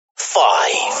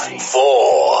5,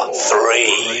 4,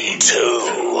 3, 2,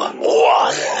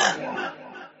 1.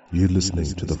 You're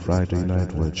listening to the Friday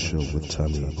Night Word Show with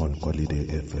Tammy on Holiday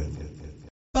FM.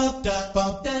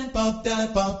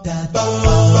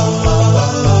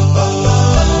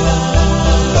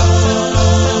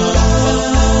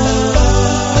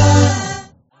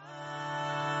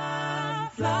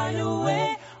 Fly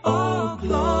away, oh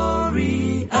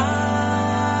glory,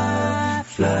 I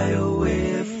fly away,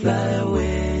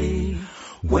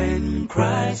 when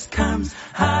Christ comes,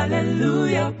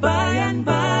 hallelujah, by and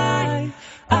by,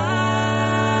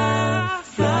 I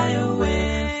fly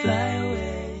away.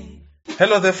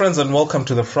 Hello there, friends, and welcome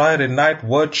to the Friday Night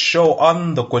Word Show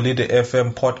on the Kwalide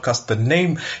FM podcast. The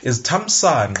name is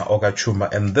Thamsanqa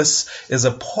Ogachuma, and this is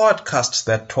a podcast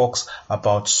that talks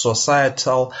about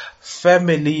societal,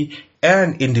 family,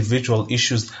 and individual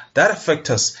issues that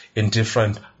affect us in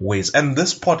different ways. And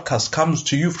this podcast comes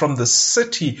to you from the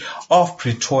city of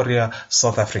Pretoria,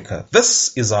 South Africa.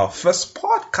 This is our first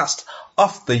podcast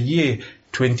of the year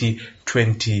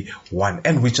 2021,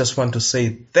 and we just want to say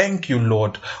thank you,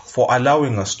 Lord, for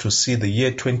allowing us to see the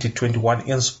year 2021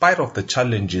 in spite of the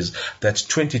challenges that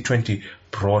 2020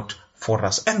 brought for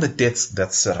us and the deaths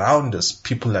that surround us.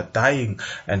 People are dying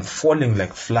and falling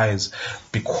like flies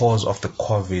because of the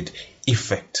COVID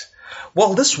effect.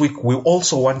 Well, this week we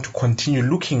also want to continue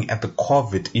looking at the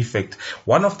COVID effect,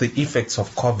 one of the effects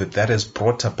of COVID that is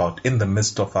brought about in the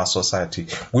midst of our society.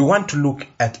 We want to look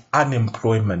at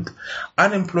unemployment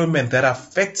that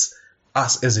affects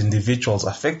us as individuals,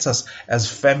 affects us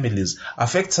as families,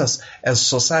 affects us as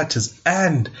societies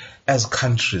and as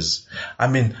countries. I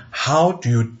mean, how do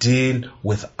you deal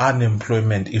with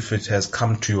unemployment if it has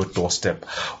come to your doorstep?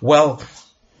 Well,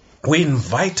 we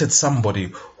invited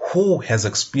somebody who has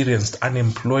experienced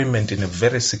unemployment in a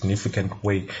very significant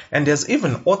way and has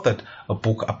even authored a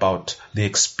book about the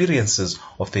experiences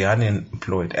of the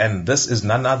unemployed. And this is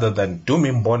none other than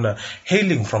Dumi Mbona,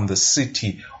 hailing from the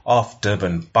city of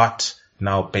Durban, but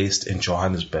now based in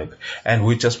Johannesburg. And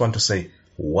we just want to say,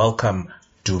 welcome,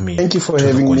 Dumi. Thank you for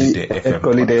having me at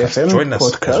Holiday FM Join us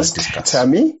podcast,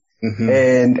 Tammy. Mm-hmm.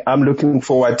 And I'm looking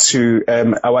forward to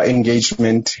our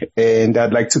engagement, and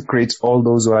I'd like to greet all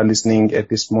those who are listening at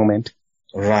this moment.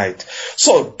 Right.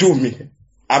 So, Dumi,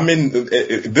 I mean,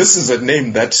 this is a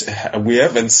name that we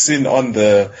haven't seen on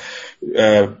the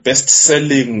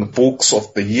best-selling books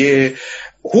of the year.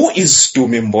 Who is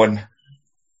Dumi Mbona?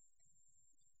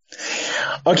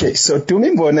 Okay, so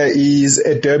Dumi Mbona is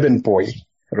a Durban boy,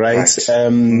 right?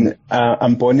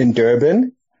 I'm born in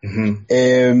Durban.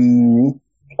 Mm-hmm.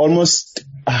 Almost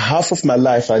half of my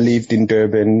life I lived in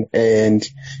Durban and,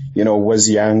 was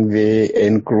young there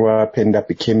and grew up, and I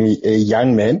became a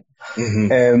young man.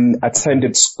 Mm-hmm.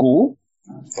 Attended school.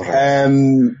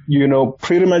 Right.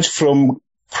 Pretty much from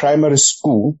primary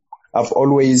school, I've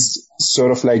always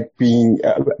sort of like been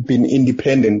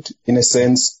independent in a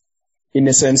sense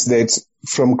that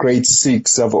from grade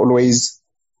 6, I've always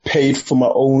paid for my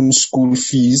own school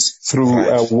fees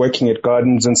through working at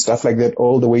gardens and stuff like that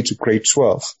all the way to grade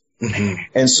 12. Mm-hmm.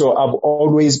 And so I've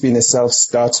always been a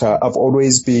self-starter. I've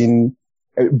always been,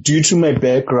 due to my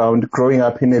background, growing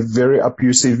up in a very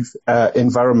abusive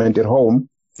environment at home.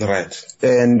 Right.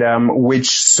 And which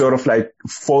sort of like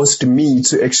forced me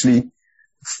to actually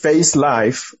face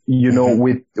life,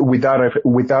 without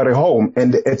a home.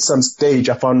 And at some stage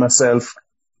I found myself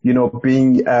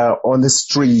being on the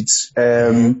streets,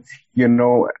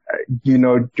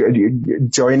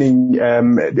 joining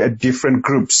different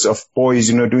groups of boys,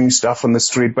 doing stuff on the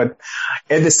street. But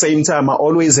at the same time, I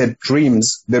always had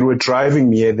dreams that were driving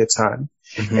me at the time.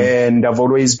 Mm-hmm. And I've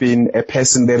always been a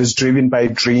person that is driven by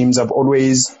dreams. I've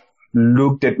always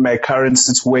looked at my current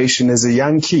situation as a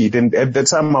young kid. And at that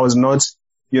time, I was not,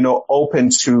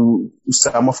 open to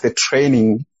some of the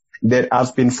training that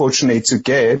I've been fortunate to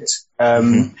get. At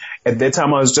that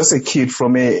time, I was just a kid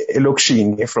from a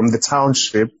Lokshini, from the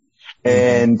township.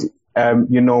 Mm-hmm.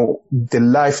 And, the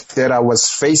life that I was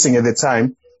facing at the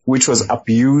time, which was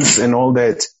abuse and all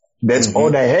that, that's mm-hmm.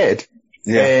 all I had.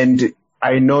 Yeah. And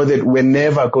I know that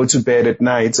whenever I go to bed at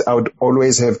night, I would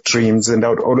always have dreams, and I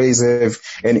would always have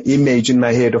an image in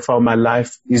my head of how my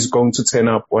life is going to turn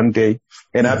up one day.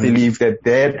 And mm-hmm. I believe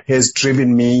that has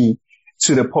driven me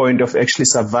to the point of actually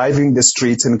surviving the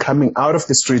streets and coming out of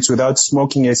the streets without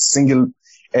smoking a single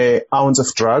ounce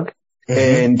of drug. Mm-hmm.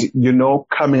 And,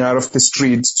 coming out of the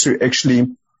streets to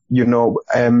actually,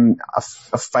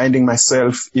 finding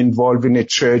myself involved in a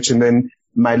church, and then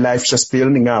my life just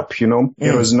building up,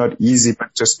 It was not easy,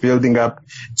 but just building up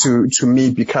to me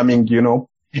becoming,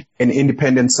 an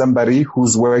independent somebody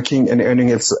who's working and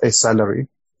earning a salary.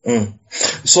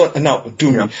 So now,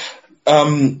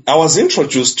 I was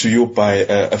introduced to you by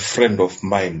a friend of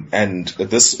mine, and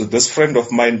this friend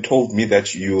of mine told me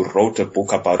that you wrote a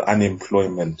book about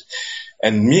unemployment.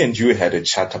 And me and you had a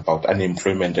chat about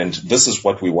unemployment, and this is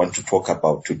what we want to talk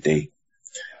about today.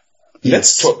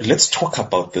 Yes. Let's talk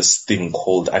about this thing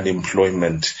called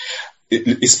unemployment.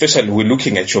 Especially, we're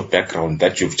looking at your background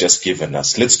that you've just given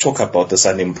us. Let's talk about this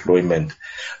unemployment.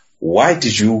 Why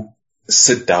did you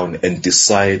sit down and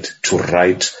decide to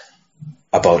write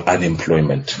about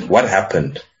unemployment? What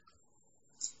happened?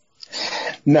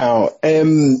 Now,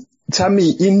 Tammy,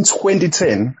 in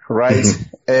 2010, right?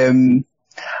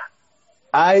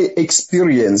 I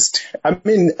experienced, I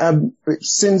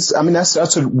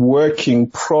started working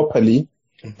properly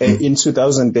in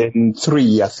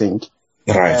 2003, I think.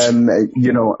 Right. I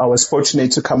was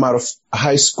fortunate to come out of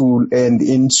high school and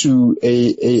into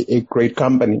a great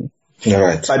company.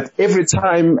 Right. But every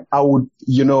time I would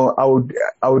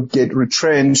get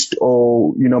retrenched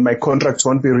or, my contract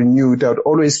won't be renewed, I would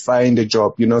always find a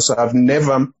job, so I've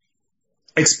never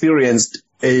experienced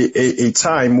a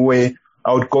time where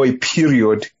I would go a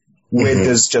period where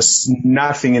there's just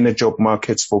nothing in the job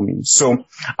market for me. So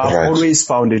I've always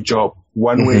found a job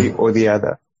one way or the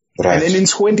other. Right. And then in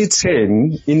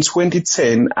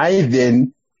 2010, I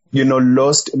then,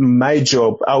 lost my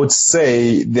job. I would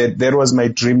say that was my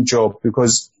dream job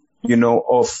because,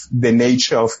 of the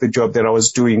nature of the job that I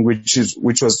was doing,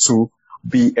 which was to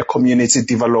be a community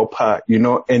developer,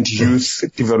 and youth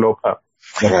developer.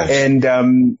 Right.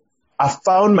 And, I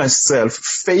found myself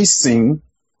facing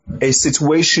a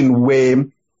situation where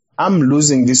I'm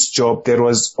losing this job that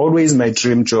was always my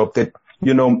dream job that,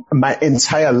 my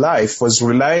entire life was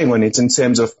relying on it in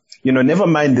terms of, never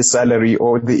mind the salary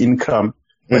or the income,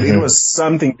 but it was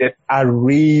something that I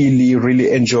really, really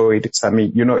enjoyed,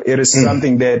 Tammy. It is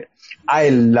something that I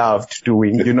loved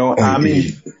doing,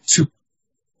 to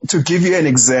give you an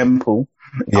example,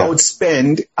 I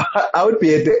would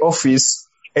be at the office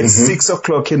at 6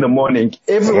 o'clock in the morning.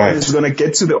 Everyone is going to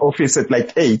get to the office at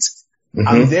like 8.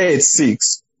 I'm there at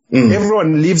 6.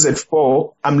 Everyone leaves at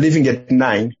 4. I'm leaving at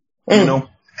 9, and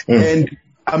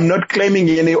I'm not claiming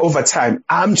any overtime.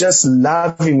 I'm just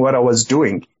loving what I was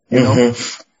doing, And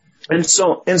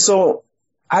so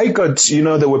I got,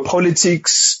 there were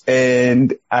politics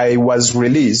and I was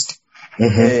released.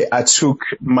 I took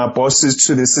my bosses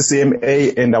to the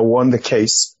CCMA and I won the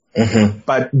case.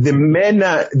 But the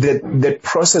manner that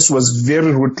process was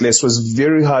very ruthless, was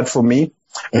very hard for me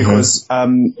because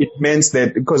it meant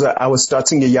that because I was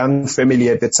starting a young family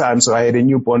at the time, so I had a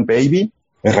newborn baby.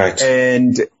 Right.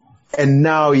 And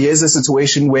now here's a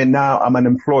situation where now I'm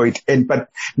unemployed but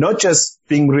not just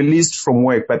being released from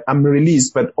work, but I'm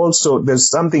released, but also there's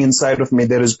something inside of me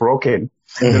that is broken.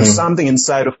 There's something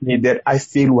inside of me that I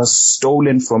feel was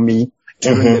stolen from me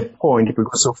during that point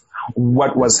because of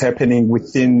what was happening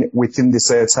within the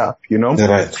setup,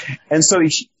 Right. And so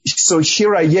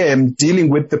here I am dealing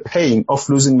with the pain of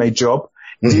losing my job,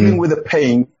 dealing with the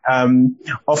pain,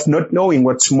 of not knowing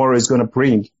what tomorrow is going to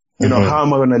bring. How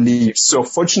am I going to leave? So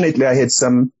fortunately I had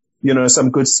some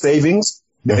good savings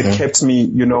that kept me,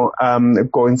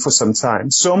 going for some time.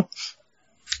 So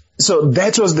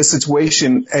that was the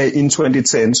situation in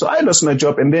 2010. So I lost my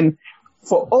job, and then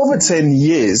for over 10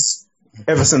 years,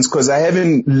 ever since, because I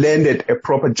haven't landed a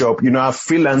proper job, I've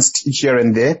freelanced here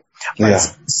and there, but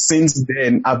since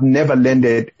then I've never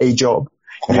landed a job,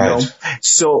 you know.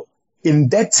 So in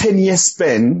that 10-year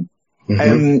span,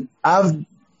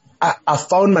 I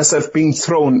found myself being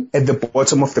thrown at the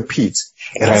bottom of the pit.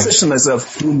 And I said to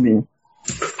myself,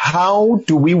 how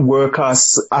do we work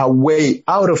our way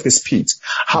out of this pit?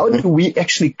 How do we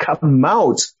actually come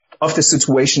out of the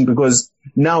situation? Because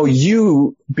now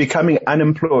you becoming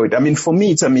unemployed. I mean, for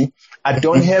me, I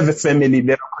don't have a family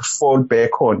that I could fall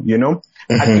back on,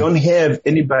 I don't have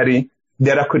anybody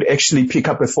that I could actually pick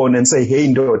up a phone and say, hey,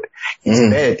 Ndod, it's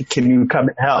bad. Can you come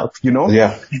and help,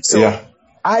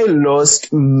 I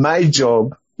lost my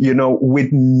job,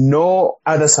 with no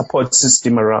other support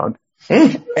system around.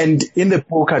 And in the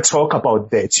book, I talk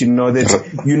about that,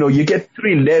 you get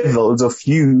 3 levels of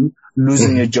you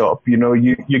losing a job.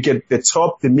 You get the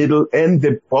top, the middle, and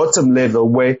the bottom level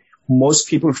where most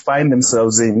people find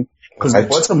themselves in. Because the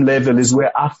bottom level is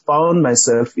where I found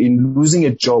myself in losing a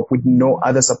job with no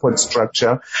other support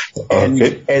structure, and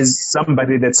as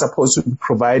somebody that's supposed to be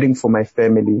providing for my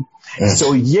family.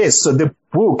 So the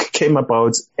book came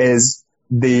about as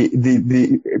the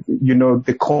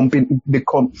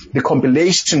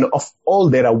compilation of all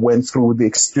that I went through, the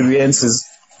experiences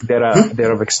that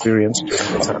I've experienced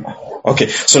during the time. Okay,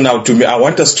 so now to me, I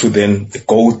want us to then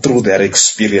go through that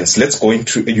experience. Let's go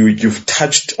into, you've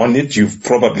touched on it, you've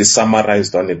probably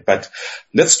summarized on it, but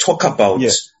let's talk about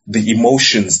the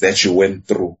emotions that you went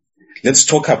through. Let's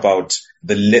talk about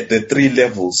the 3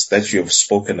 levels that you have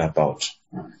spoken about.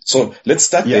 So let's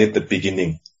start there at the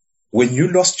beginning. When you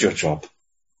lost your job,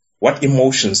 what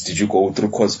emotions did you go through?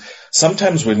 Because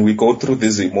sometimes when we go through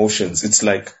these emotions, it's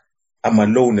like, I'm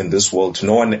alone in this world.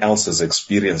 No one else has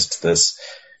experienced this.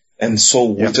 And so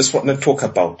we just want to talk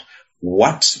about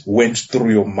what went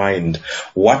through your mind,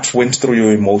 what went through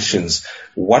your emotions,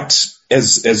 what,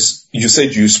 as you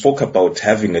said, you spoke about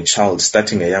having a child,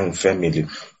 starting a young family.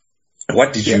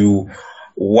 What did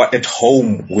what at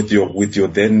home with your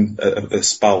then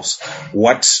spouse,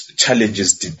 what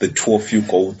challenges did the 2 of you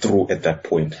go through at that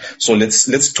point? So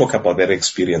let's talk about that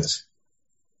experience.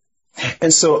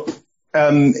 And so,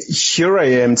 here I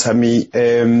am, Tammy.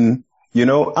 I'm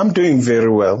doing very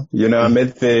well. I'm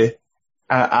at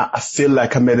I feel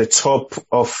like I'm at the top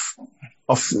of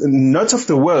not of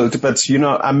the world, but,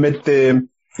 I'm at the...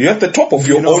 You're at the top of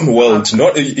your own world,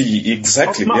 not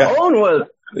exactly. Of my own world.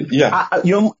 Yeah.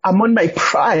 I'm on my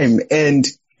prime, and,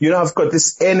 I've got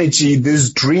this energy,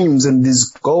 these dreams and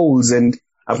these goals, and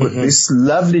I've got this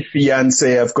lovely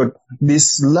fiance. I've got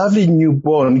this lovely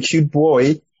newborn, cute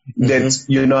boy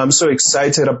that, I'm so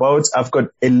excited about. I've got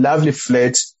a lovely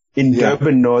flat in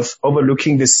Durban North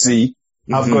overlooking the sea.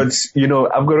 I've got,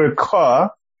 I've got a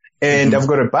car and I've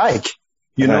got a bike,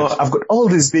 I've got all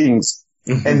these things.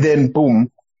 And then boom,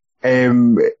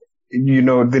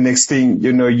 the next thing,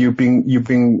 you've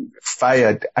been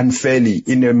fired unfairly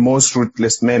in a most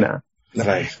ruthless manner.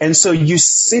 Right. And so you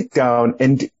sit down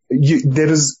and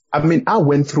I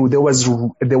went through, there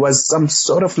was some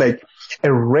sort of like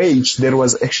a rage that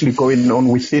was actually going on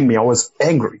within me. I was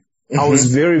angry. I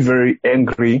was very, very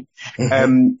angry,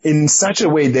 in such a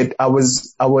way that I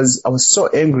was so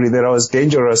angry that I was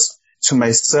dangerous to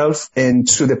myself and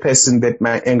to the person that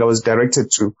my anger was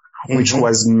directed to, which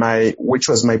was my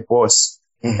boss.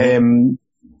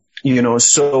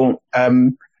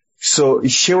 So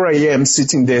here I am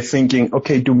sitting there thinking,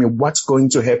 okay, Dumi, what's going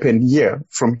to happen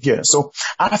from here? So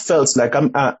I felt like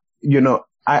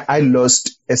I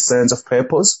lost a sense of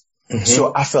purpose.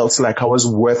 So I felt like I was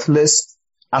worthless.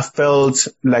 I felt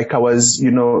like I was,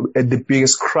 the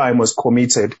biggest crime was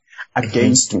committed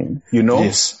against me,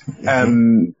 Yes.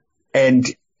 And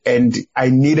I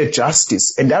needed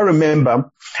justice. And I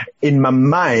remember in my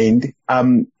mind,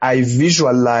 I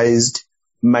visualized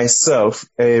myself,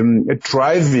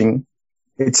 driving,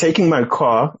 taking my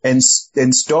car and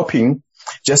stopping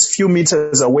just a few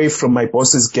meters away from my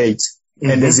boss's gate.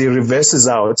 And as he reverses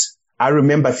out, I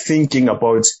remember thinking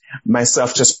about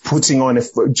myself just going on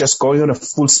a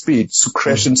full speed to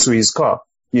crash into his car,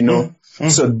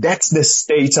 So that's the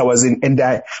state I was in. And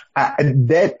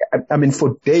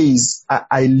for days,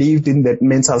 I lived in that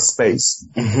mental space.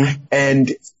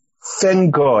 And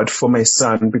thank God for my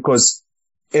son, because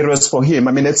it was for him.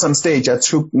 At some stage, I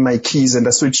took my keys and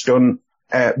I switched on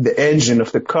the engine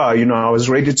of the car. I was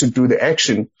ready to do the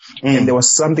action. And there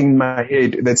was something in my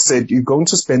head that said, you're going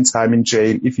to spend time in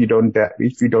jail if you don't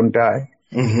die.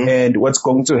 And what's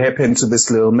going to happen to this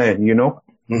little man,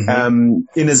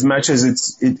 in as much as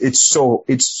it's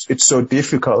so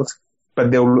difficult,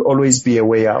 but there will always be a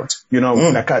way out.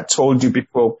 Like I told you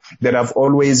before, that I've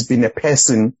always been a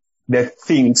person that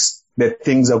thinks that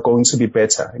things are going to be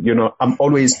better. I'm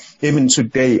always, even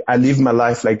today, I live my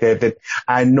life like that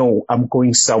I know I'm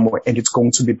going somewhere and it's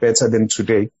going to be better than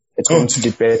today. It's going to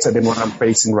be better than what I'm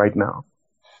facing right now.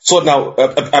 So now,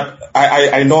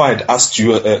 I know I'd asked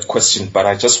you a question, but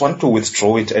I just want to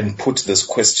withdraw it and put this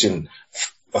question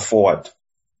forward.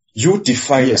 You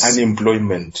define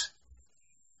unemployment.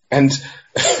 And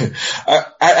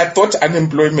I thought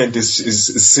unemployment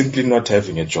is simply not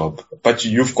having a job, but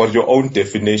you've got your own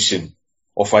definition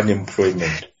of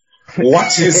unemployment.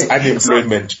 What is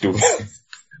unemployment to me?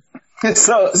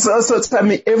 So tell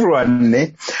me,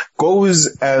 everyone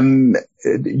goes, everyone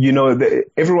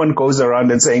goes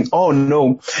around and saying, oh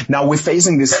no, now we're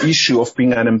facing this issue of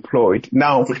being unemployed.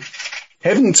 Now,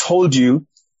 having told you,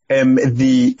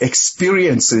 the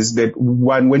experiences that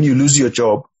when you lose your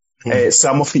job,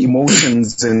 some of the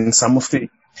emotions and some of the,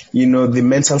 the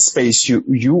mental space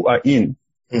you are in.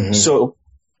 So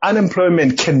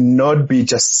unemployment cannot be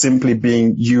just simply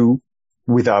being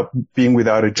without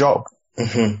a job.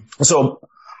 So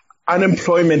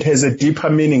unemployment has a deeper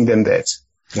meaning than that.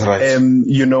 Right.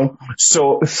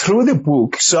 So through the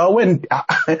book, so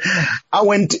I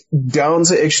went down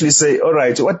to actually say, all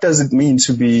right, what does it mean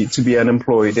to be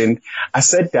unemployed? And I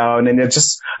sat down and I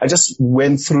just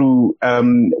went through,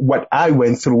 what I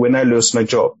went through when I lost my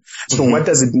job. So what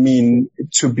does it mean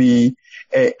to be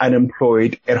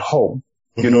unemployed at home?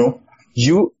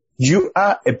 You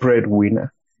are a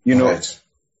breadwinner, Right.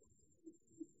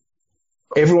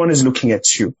 Everyone is looking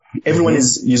at you. Everyone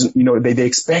is, they're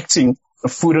expecting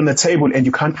food on the table and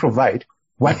you can't provide.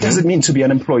 What does it mean to be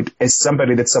unemployed as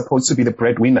somebody that's supposed to be the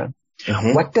breadwinner?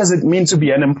 What does it mean to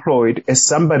be unemployed as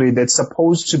somebody that's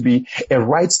supposed to be a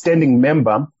right-standing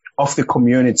member of the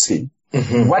community?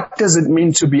 What does it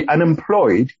mean to be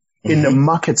unemployed in the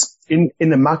markets, in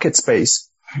the market space?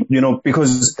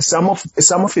 Because some of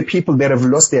the people that have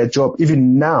lost their job,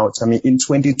 even now, in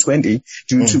 2020,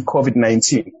 due to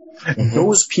COVID-19,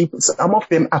 those people, some of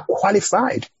them are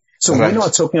qualified. So we're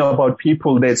not talking about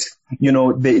people that,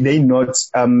 they're not,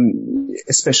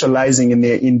 specializing in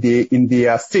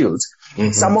their field.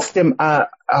 Some of them are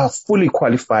fully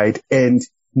qualified and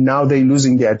now they're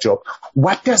losing their job.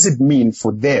 What does it mean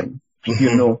for them?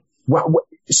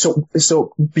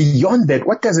 So beyond that,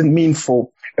 what does it mean for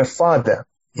a father,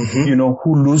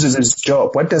 who loses his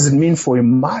job? What does it mean for a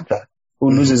mother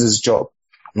who loses his job?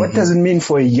 What does it mean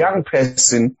for a young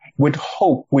person with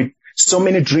hope, with so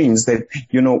many dreams that,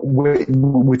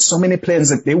 with so many plans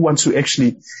that they want to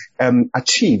actually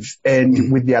achieve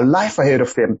and with their life ahead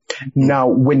of them? Now,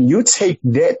 when you take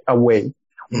that away,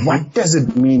 what does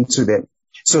it mean to them?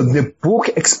 So the book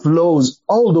explores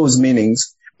all those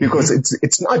meanings because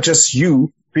it's not just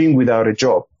you being without a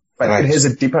job, but it has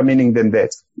a deeper meaning than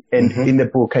that. And in the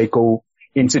book, I go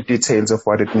into details of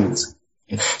what it means.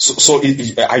 So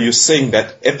are you saying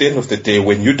that at the end of the day,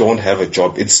 when you don't have a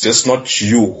job, it's just not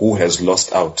you who has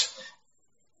lost out?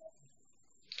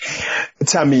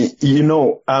 Tammy,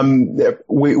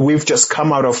 we've just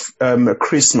come out of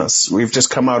Christmas. We've just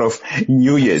come out of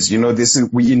New Year's.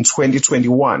 We in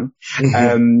 2021.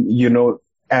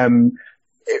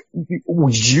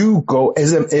 You go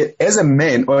as a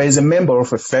man or as a member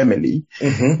of a family,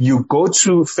 you go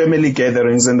to family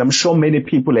gatherings, and I'm sure many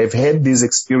people have had these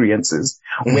experiences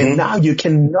where now you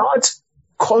cannot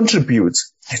contribute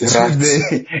to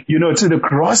the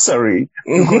grocery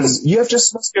because you have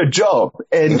just lost your job,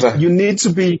 and you need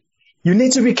to be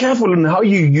careful on how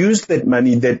you use that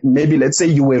money that maybe, let's say,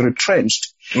 you were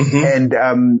retrenched and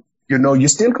you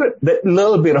still got that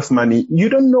little bit of money. You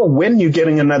don't know when you're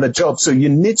getting another job. So you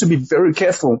need to be very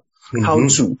careful how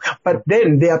to. But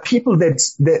then there are people that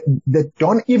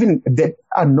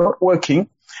are not working,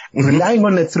 relying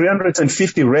on the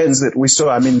 350 rands that we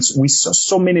saw. We saw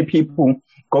so many people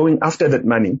going after that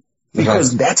money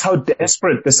because that's how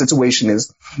desperate the situation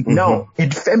is. Now,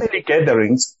 in family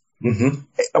gatherings,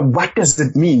 what does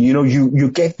it mean?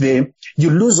 You get there, you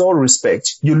lose all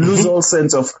respect, you lose all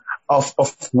sense of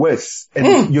worth,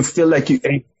 and you feel like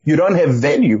you don't have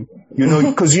value,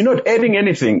 because you're not adding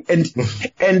anything.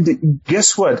 And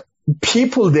guess what?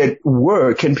 People that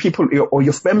work and people or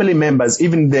your family members,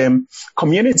 even them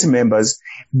community members,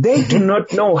 they do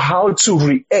not know how to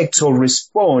react or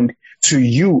respond to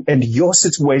you and your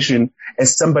situation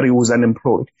as somebody who's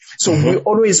unemployed. So we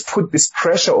always put this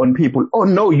pressure on people. Oh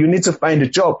no, you need to find a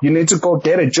job. You need to go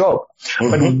get a job.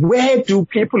 But where do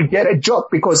people get a job?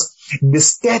 Because the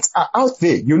stats are out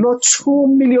there. 2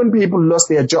 million people lost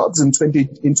their jobs in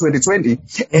 2020,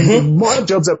 and more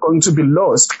jobs are going to be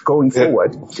lost going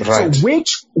forward. Right. So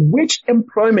which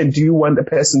employment do you want a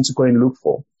person to go and look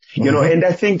for? And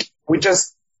I think we're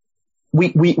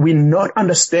not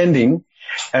understanding.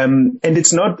 And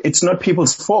it's not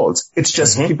people's fault. It's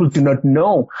just people do not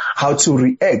know how to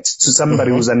react to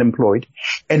somebody who's unemployed.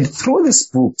 And through this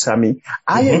book, Tammy,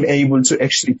 I am able to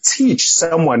actually teach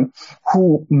someone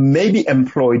who may be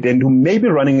employed and who may be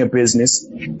running a business,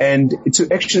 and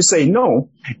to actually say, no,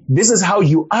 this is how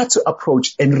you are to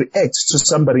approach and react to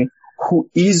somebody who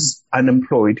is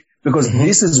unemployed, because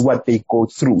this is what they go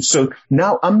through. So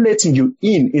now I'm letting you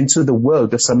into the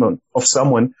world of someone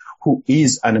who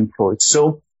is unemployed.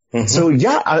 So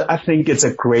yeah, I think it's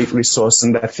a great resource,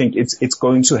 and I think it's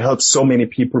going to help so many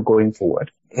people going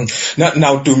forward.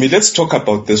 Now, Dumi, let's talk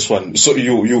about this one. So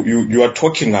you are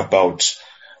talking about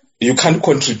you can't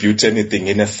contribute anything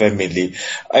in a family,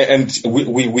 and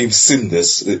we've seen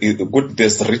this.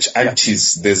 There's rich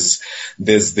aunties,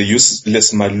 there's the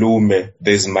useless malume,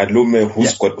 there's malume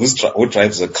who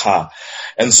drives a car,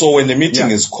 and so when the meeting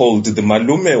is called, the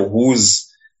malume who's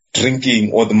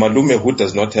drinking or the malume who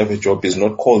does not have a job is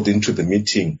not called into the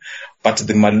meeting, but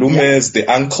the malumes, the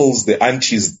uncles, the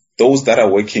aunties, those that are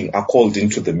working are called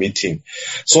into the meeting.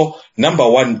 So number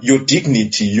one, your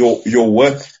dignity, your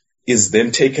worth is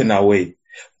then taken away.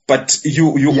 But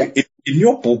in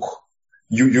your book,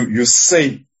 you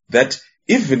say that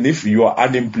even if you are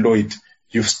unemployed,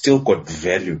 you've still got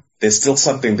value. There's still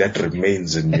something that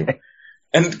remains in you.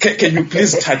 And can you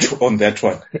please touch on that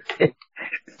one?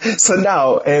 So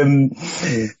now,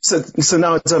 so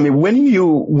now tell me, when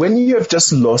you have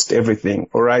just lost everything,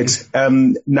 all right?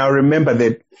 Now remember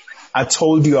that I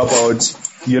told you about,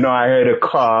 I had a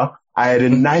car, I had a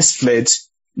nice flat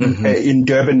in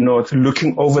Durban North,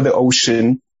 looking over the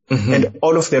ocean, and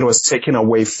all of that was taken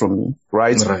away from me,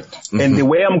 right? And the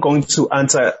way I'm going to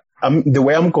answer, the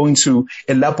way I'm going to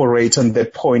elaborate on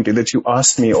that point that you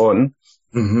asked me on,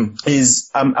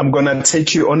 is I'm going to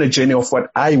take you on a journey of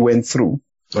what I went through.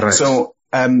 Right. So,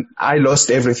 I lost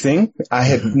everything. I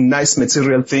had nice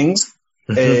material things,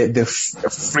 the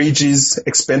fridges,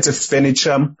 expensive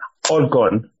furniture, all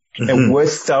gone and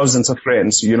worth thousands of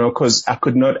rands, cause I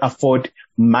could not afford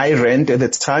my rent at the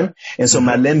time. And so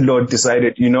my landlord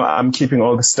decided, I'm keeping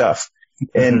all the stuff,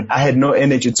 and I had no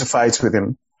energy to fight with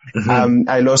him.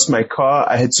 I lost my car.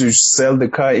 I had to sell the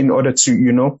car in order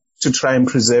to, to try and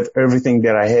preserve everything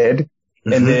that I had.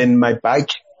 And then my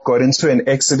bike got into an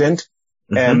accident.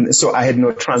 So I had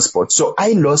no transport. So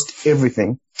I lost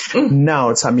everything.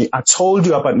 Now, Tammy, I told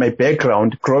you about my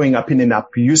background growing up in an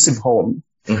abusive home.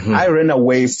 I ran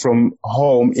away from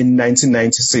home in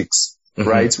 1996,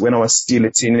 right? When I was still a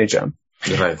teenager.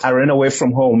 Right. I ran away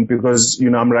from home because,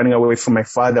 I'm running away from my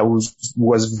father who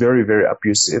was very, very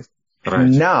abusive. Right.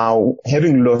 Now,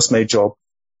 having lost my job,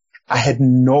 I had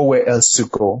nowhere else to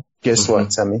go. Guess what,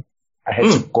 Tammy? I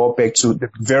had to go back to the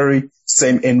very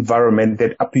same environment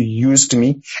that abused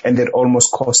me and that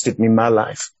almost costed me my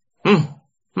life.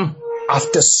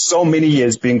 After so many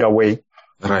years being away.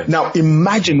 Right. Now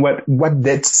imagine what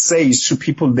that says to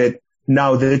people that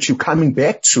now that you're coming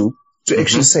back to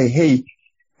actually say, hey,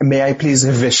 may I please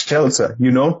have a shelter,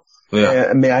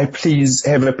 may I please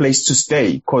have a place to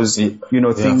stay? Cause,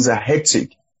 things are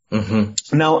hectic.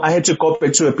 Now I had to go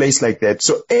back to a place like that.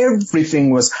 So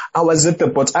everything I was at the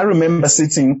bottom. I remember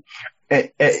sitting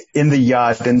in the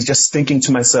yard and just thinking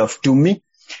to myself,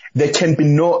 there can be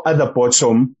no other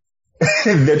bottom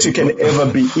that you can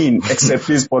ever be in except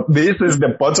this, but this is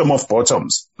the bottom of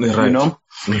bottoms, right.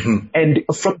 And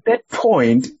from that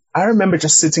point, I remember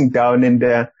just sitting down and,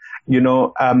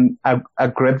 I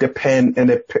grabbed a pen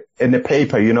and a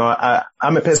paper,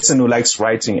 I'm a person who likes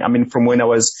writing. I mean, from when I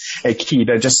was a kid,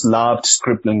 I just loved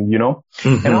scribbling,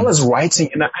 and I was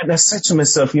writing and I said to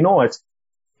myself, you know what?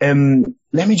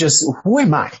 Let me who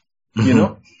am I?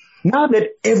 Now that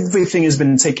everything has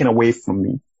been taken away from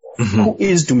me, who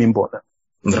is Dumimbona?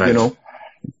 Right.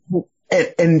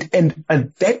 And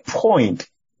at that point,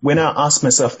 when I asked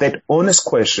myself that honest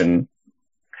question,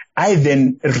 I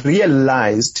then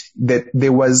realized that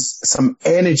there was some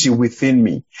energy within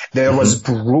me that was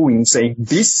brewing, saying,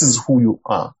 this is who you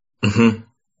are.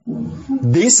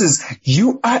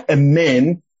 You are a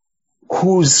man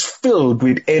who's filled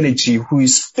with energy, who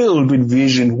is filled with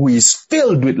vision, who is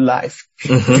filled with life.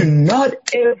 Do not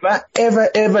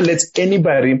ever let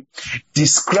anybody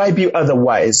describe you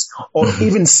otherwise, or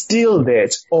even steal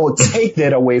that or take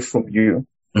that away from you.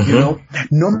 No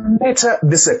matter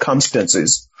the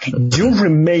circumstances, you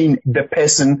remain the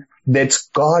person that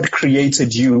God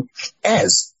created you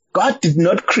as. God did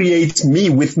not create me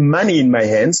with money in my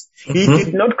hands. He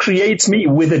did not create me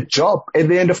with a job at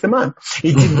the end of the month.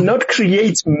 He did not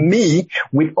create me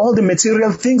with all the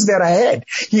material things that I had.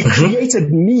 He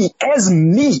created me,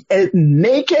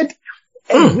 naked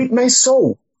and with my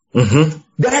soul.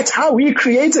 That's how he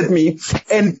created me.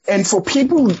 And for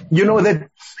people, that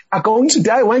are going to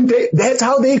die one day, that's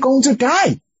how they're going to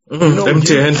die.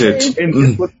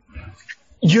 Empty-handed.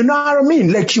 You know what I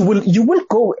mean? Like you will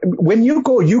go, when you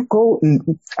go,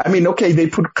 I mean, okay, they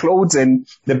put clothes and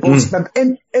the boats, but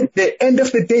at the end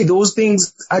of the day, those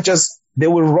things are they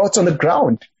will rot on the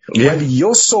ground. While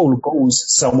your soul goes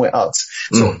somewhere else.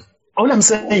 So all I'm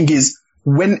saying is,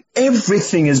 when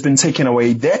everything has been taken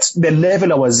away, that's the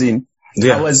level I was in.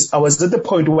 I was at the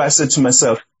point where I said to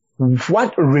myself,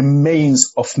 what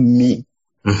remains of me?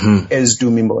 As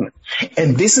Dumimbona?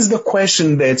 And this is the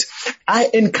question that I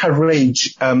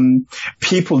encourage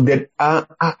people that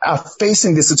are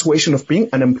facing the situation of being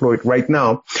unemployed right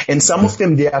now. And some of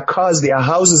them, their cars, their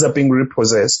houses are being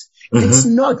repossessed. It's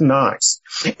not nice.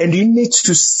 And you need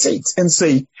to sit and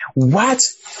say, what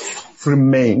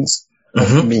remains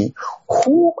of me?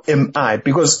 Who am I?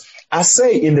 Because I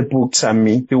say in the book,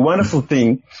 Tammy, the wonderful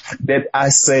thing that I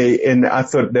say, and I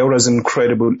thought that was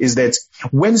incredible, is that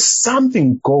when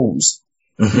something goes,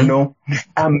 You know,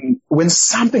 when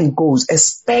something goes, a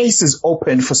space is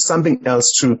open for something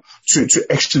else to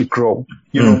actually grow,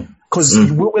 you know, because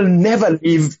we will never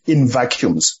live in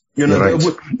vacuums. You know,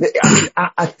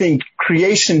 I think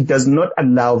creation does not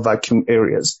allow vacuum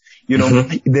areas. You know,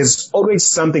 there's always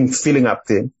something filling up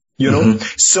there, you know,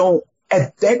 so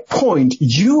at that point,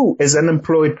 you as an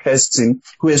employed person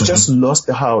who has just lost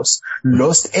the house,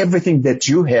 lost everything that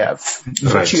you have,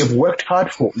 that you have worked hard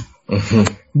for,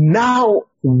 now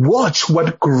watch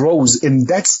what grows in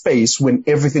that space when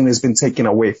everything has been taken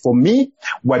away. For me,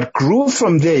 what grew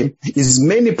from there is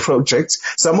many projects.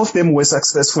 Some of them were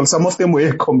successful. Some of them were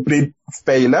a complete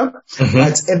failure.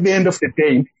 But at the end of the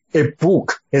day, a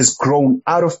book has grown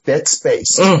out of that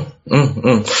space. Now,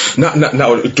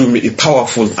 to me,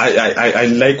 powerful. I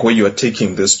like where you are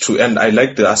taking this to, and I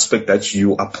like the aspect that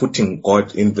you are putting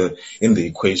God in the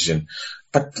equation.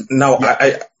 But now,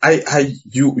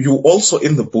 you also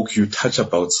in the book, you touch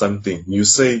about something. You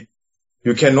say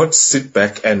you cannot sit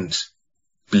back and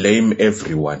blame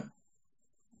everyone.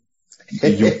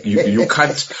 You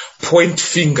can't point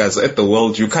fingers at the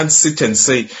world. You can't sit and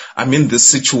say, I'm in this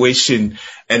situation,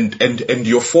 and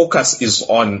your focus is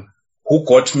on who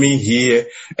got me here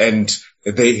and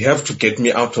they have to get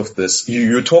me out of this.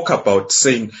 You talk about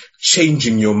saying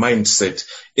changing your mindset.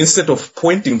 Instead of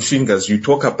pointing fingers, you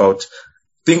talk about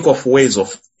think of ways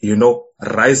of, you know,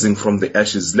 rising from the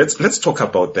ashes. Let's talk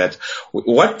about that.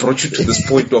 What brought you to this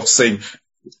point of saying,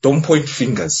 don't point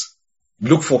fingers,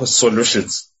 look for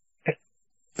solutions?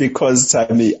 Because,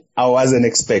 Tammy, I wasn't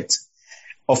expect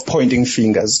of pointing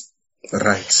fingers.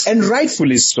 Right. And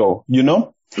rightfully so, you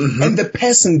know? And the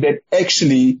person that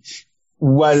actually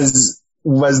was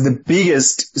the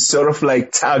biggest sort of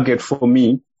like target for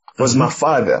me was my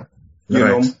father, you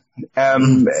know? I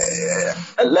mean,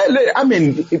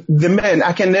 the man,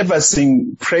 I can never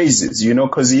sing praises, you know,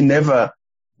 cause he never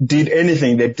did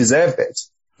anything that deserved it.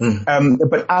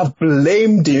 But I've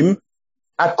blamed him.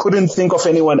 I couldn't think of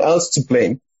anyone else to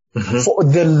blame for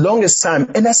the longest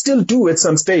time. And I still do at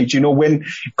some stage, you know,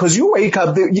 cause you wake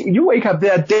up,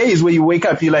 there are days where you wake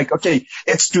up, you're like, okay,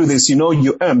 let's do this, you know,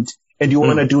 you're amped and you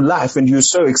want to do life and you're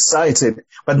so excited.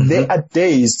 But there are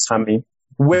days, Tammy,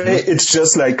 where it's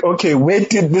just like, okay, where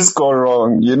did this go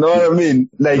wrong? You know what I mean?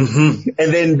 Like, and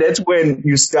then that's when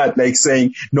you start like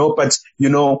saying, no, but you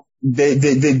know,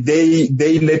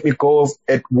 they let me go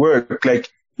at work.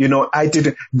 Like, you know,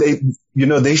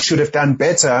 they should have done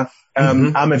better.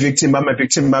 I'm a victim.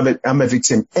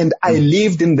 And I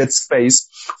lived in that space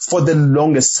for the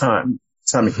longest time,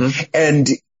 Tammy. And,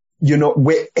 you know,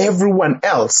 where everyone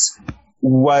else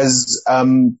was,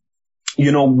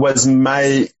 was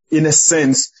my, in a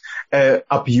sense,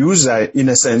 abuser, in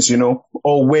a sense, you know,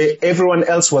 or where everyone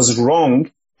else was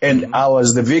wrong and I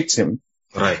was the victim.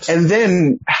 Right. And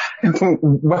then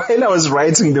while I was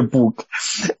writing the book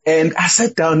and I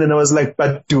sat down and I was like,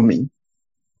 but Dumi,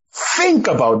 think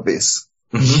about this.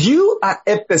 You are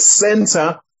at the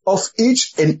center of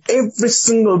each and every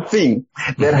single thing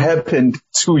that happened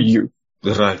to you.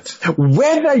 Right.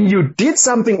 Whether you did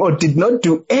something or did not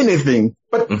do anything,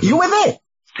 but you were there.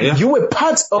 Yeah. You were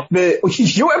part of the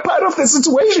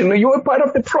situation. You were part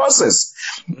of the process.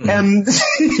 And,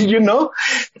 you know,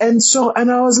 and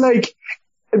I was like,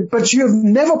 but you have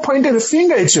never pointed a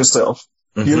finger at yourself,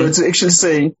 you know, to actually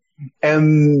say,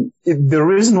 the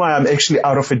reason why I'm actually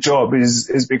out of a job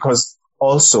is because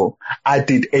also I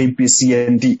did A, B, C,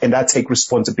 and D, and I take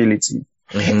responsibility.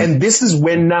 And this is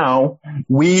when now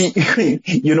we,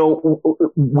 you know,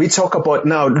 we talk about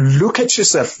now, look at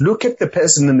yourself, look at the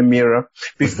person in the mirror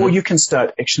before you can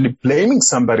start actually blaming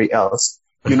somebody else.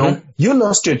 You know, you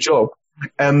lost your job.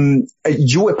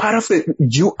 You were part of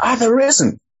you are the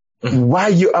reason why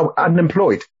you are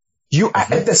unemployed. You are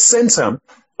at the center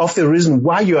of the reason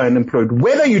why you are unemployed.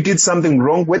 Whether you did something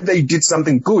wrong, whether you did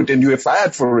something good and you were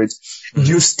fired for it,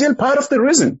 you're still part of the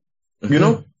reason, you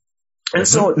know? And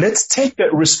so let's take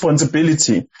that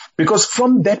responsibility, because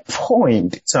from that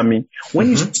point, Tammy, when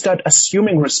you start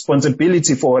assuming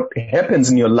responsibility for what happens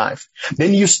in your life,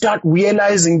 then you start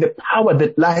realizing the power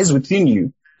that lies within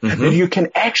you, that you can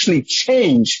actually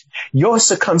change your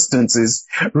circumstances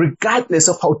regardless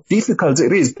of how difficult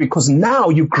it is, because now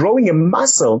you're growing a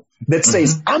muscle that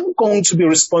says, I'm going to be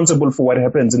responsible for what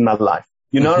happens in my life.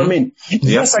 You know what I mean?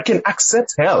 Yes, I can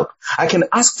accept help. I can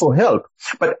ask for help,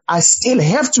 but I still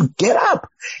have to get up,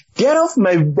 get off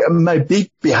my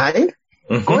big behind,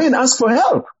 go and ask for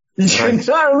help. You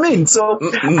know what I mean? So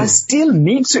I still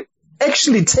need to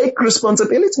actually take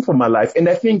responsibility for my life. And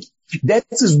I think that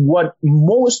is what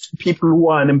most people who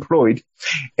are unemployed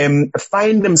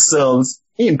find themselves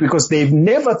in, because they've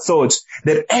never thought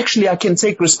that actually I can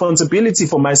take responsibility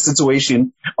for my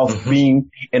situation of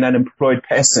being an unemployed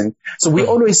person. So we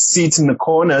always sit in the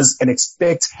corners and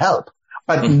expect help.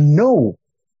 But no,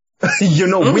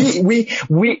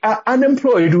 we are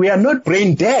unemployed. We are not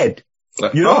brain dead.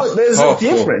 There's a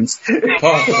difference.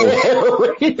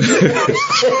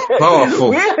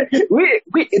 Powerful.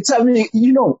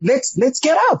 Let's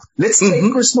get up. Let's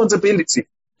take responsibility.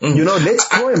 Let's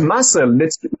grow a muscle.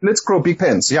 Let's grow big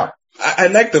pens. Yeah. I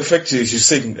like the fact that you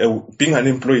said being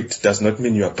unemployed does not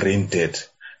mean you are brain dead.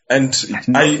 And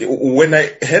when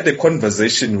I had a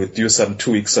conversation with you some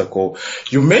 2 weeks ago,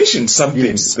 you mentioned something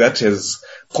that has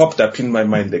popped up in my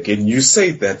mind again. You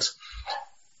say that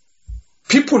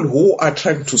people who are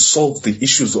trying to solve the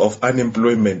issues of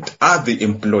unemployment are the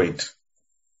employed.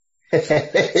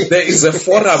 There is a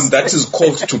forum that is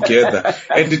called together,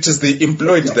 and it is the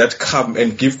employed that come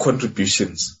and give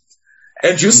contributions.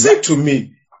 And you said to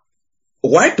me,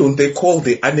 why don't they call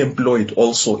the unemployed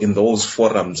also in those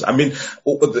forums? I mean,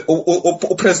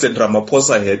 President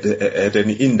Ramaphosa had an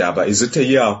indaba, is it a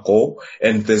year ago?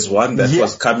 And there's one that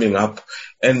was coming up,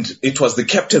 and it was the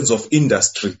captains of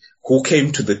industry who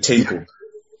came to the table.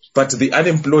 But the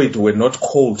unemployed were not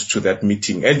called to that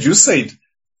meeting. And you said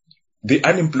the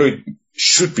unemployed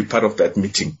should be part of that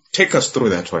meeting. Take us through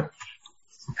that one.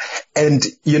 And,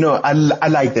 I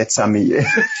like that, Sammy.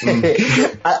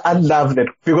 I love that,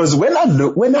 because when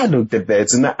I looked at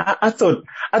that, and I thought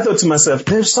to myself,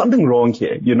 there's something wrong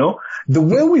here, the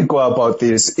way we go about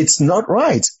this, it's not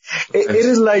right. It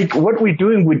is like what we're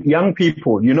doing with young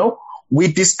people,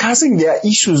 we're discussing their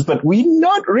issues, but we're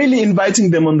not really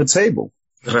inviting them on the table.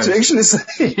 Right. To actually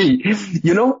say,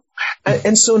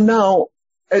 and so now,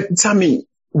 Tammy,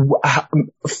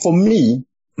 for me,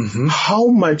 how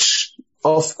much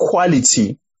of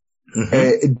quality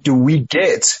do we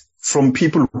get from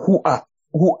people who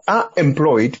are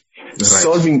employed,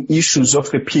 solving issues of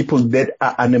the people that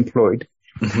are unemployed?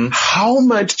 How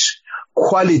much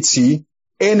quality,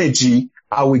 energy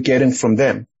are we getting from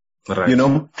them? Right.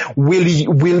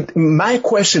 My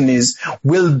question is,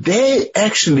 will they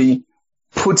actually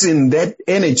put in that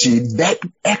energy, that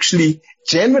actually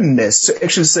genuineness to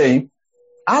actually say,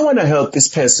 I want to help this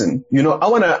person. I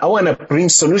want to bring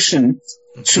solution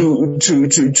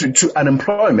to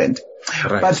unemployment.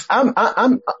 Right. But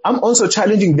I'm also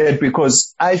challenging that,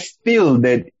 because I feel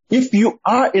that if you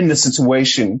are in the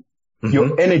situation,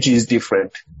 your energy is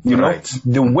different.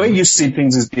 The way you see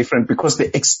things is different, because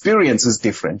the experience is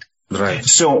different. Right.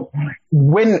 So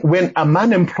when I'm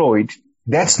unemployed,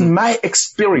 that's my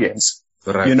experience.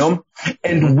 Right.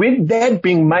 And with that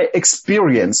being my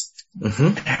experience,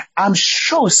 I'm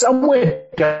sure somewhere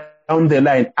down the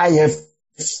line, I have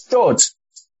thought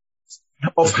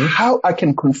of how I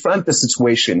can confront the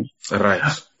situation. Right.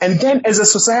 And then as a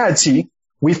society,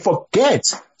 we forget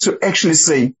to actually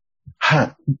say,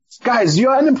 guys,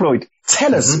 you're unemployed.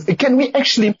 Tell us, can we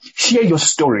actually hear your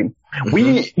story?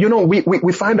 We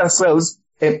find ourselves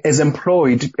as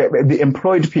employed, the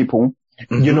employed people,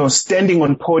 standing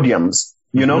on podiums,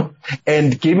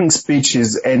 and giving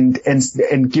speeches and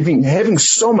having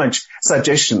so much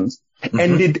suggestions.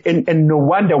 And no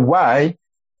wonder why,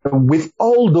 with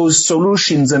all those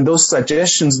solutions and those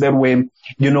suggestions that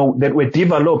were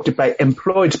developed by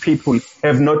employed people,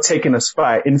 have not taken us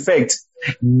far. In fact,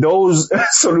 those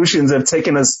solutions have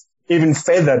taken us even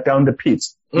further down the pit,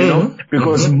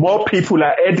 because more people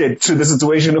are added to the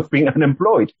situation of being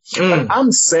unemployed. But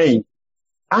I'm saying,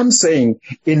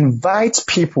 invite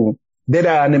people that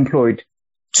are unemployed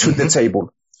to the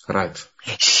table. Right.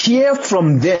 Hear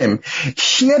from them.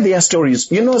 Hear their stories.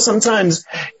 Sometimes,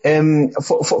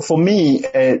 for me,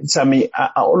 Tammy, I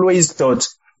always thought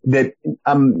that,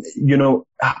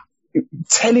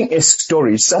 telling a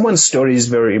story, someone's story is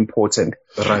very important.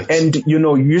 Right. And,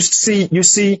 you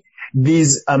see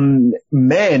these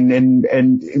men,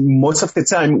 and most of the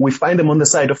time we find them on the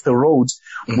side of the road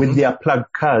with their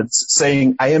placards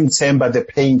saying, I am Temba the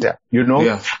painter,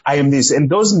 I am this. And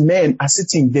those men are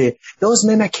sitting there. Those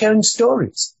men are carrying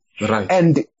stories. Right.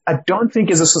 And I don't think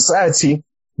as a society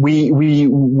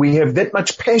we have that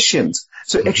much patience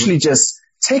to actually just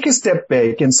take a step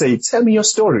back and say, tell me your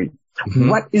story.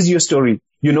 What is your story?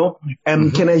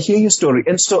 Can I hear your story?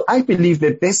 And so I believe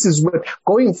that this is what,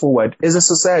 going forward as a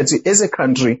society, as a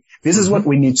country, this is what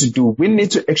we need to do. We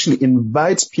need to actually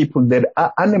invite people that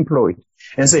are unemployed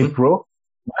and say, bro,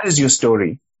 what is your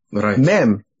story? Right.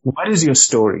 Ma'am, what is your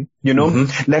story? You know,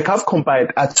 like I've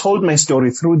compiled, I told my story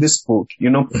through this book.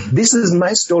 You know, this is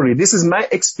my story. This is my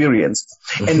experience.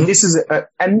 And this is,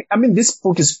 and I mean, this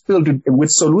book is filled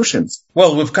with solutions.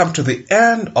 Well, we've come to the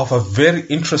end of a very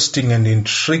interesting and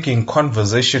intriguing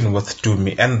conversation with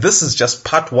Dumi. And this is just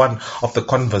part one of the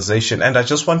conversation. And I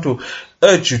just want to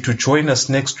urge you to join us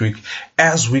next week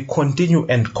as we continue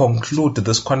and conclude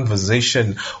this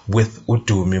conversation with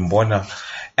Udumi Mbona.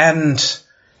 And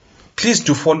please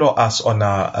do follow us on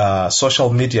our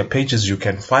social media pages. You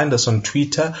can find us on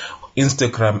Twitter,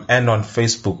 Instagram, and on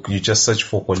Facebook. You just search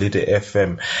for Kolide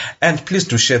FM. And please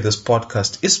do share this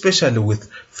podcast, especially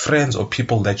with friends or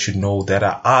people that you know that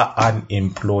are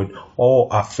unemployed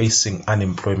or are facing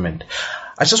unemployment.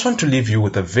 I just want to leave you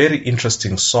with a very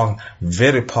interesting song,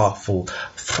 very powerful,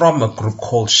 from a group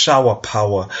called Shower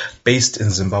Power, based in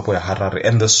Zimbabwe, Harare.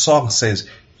 And the song says,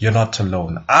 "You're not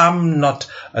alone. I'm not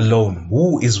alone.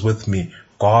 Who is with me?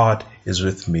 God is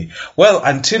with me." Well,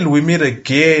 until we meet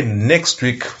again next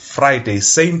week, Friday,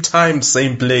 same time,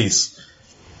 same place.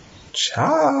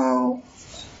 Ciao.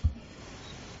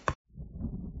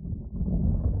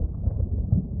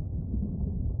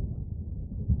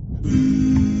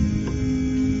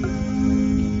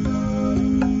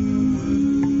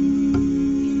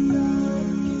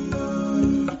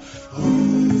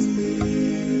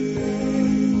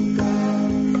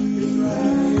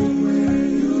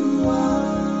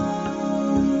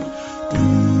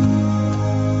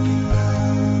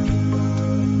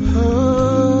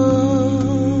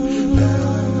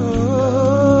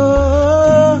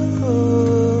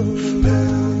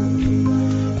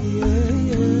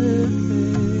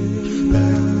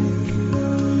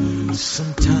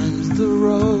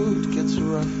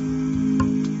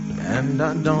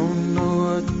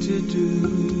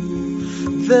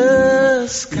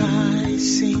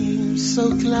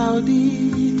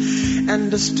 And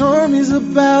the storm is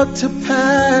about to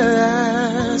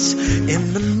pass.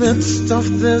 In the midst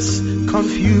of this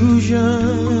confusion,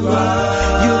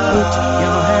 you put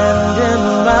your hand in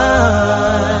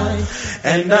mine,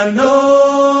 and I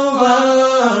know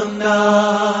I'm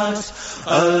not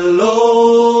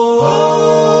alone.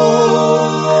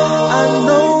 I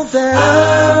know that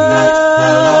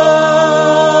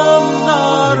I'm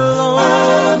not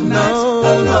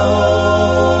alone.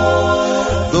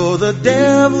 Though the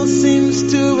devil seems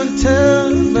to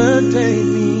intimidate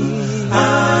me,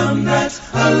 I'm not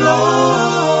alone.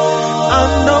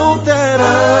 I know that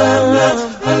I'm not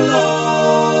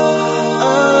alone.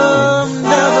 I'm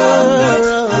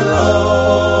never alone.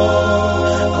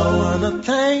 I wanna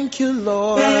thank you,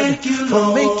 Lord, for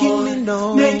making me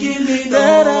know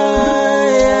that I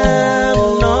am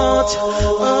not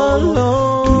alone.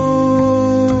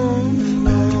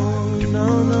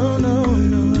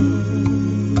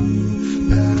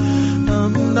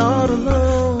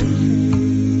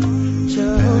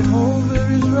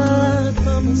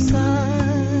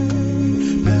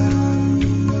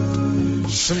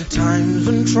 Sometimes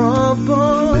when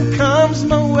trouble comes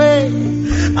my way,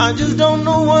 I just don't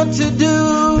know what to do.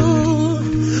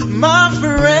 My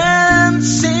friends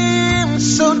seem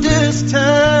so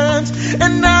distant,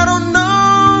 and I don't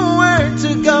know where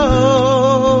to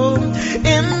go.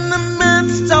 In the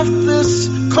midst of this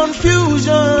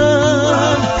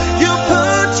confusion, you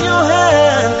put your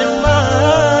hand in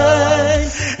mine,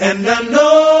 and I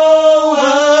know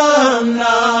I'm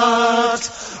not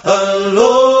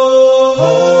alone.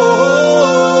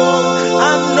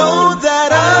 I know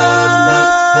that I'm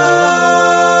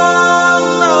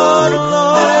not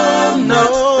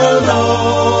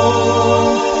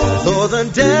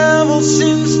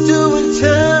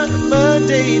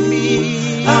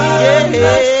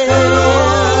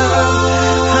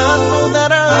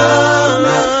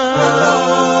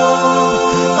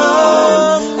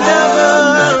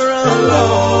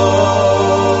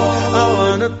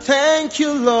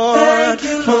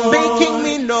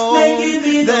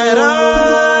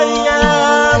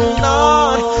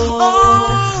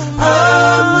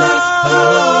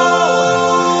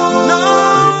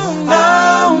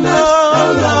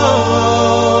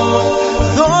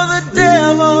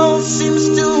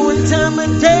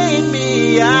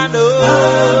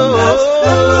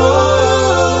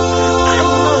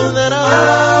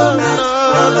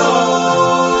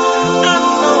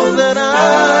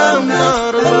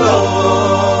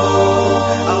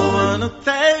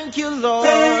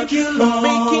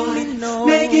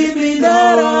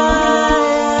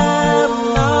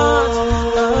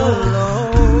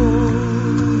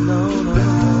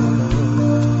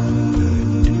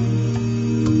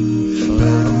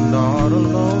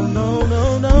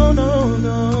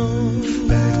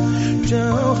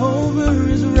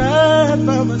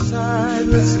side.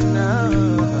 Listen now.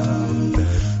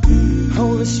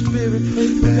 Holy Spirit,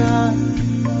 faithful God,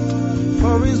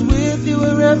 for He's with you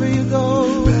wherever you go.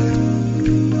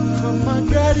 Oh, my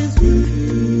God is with you.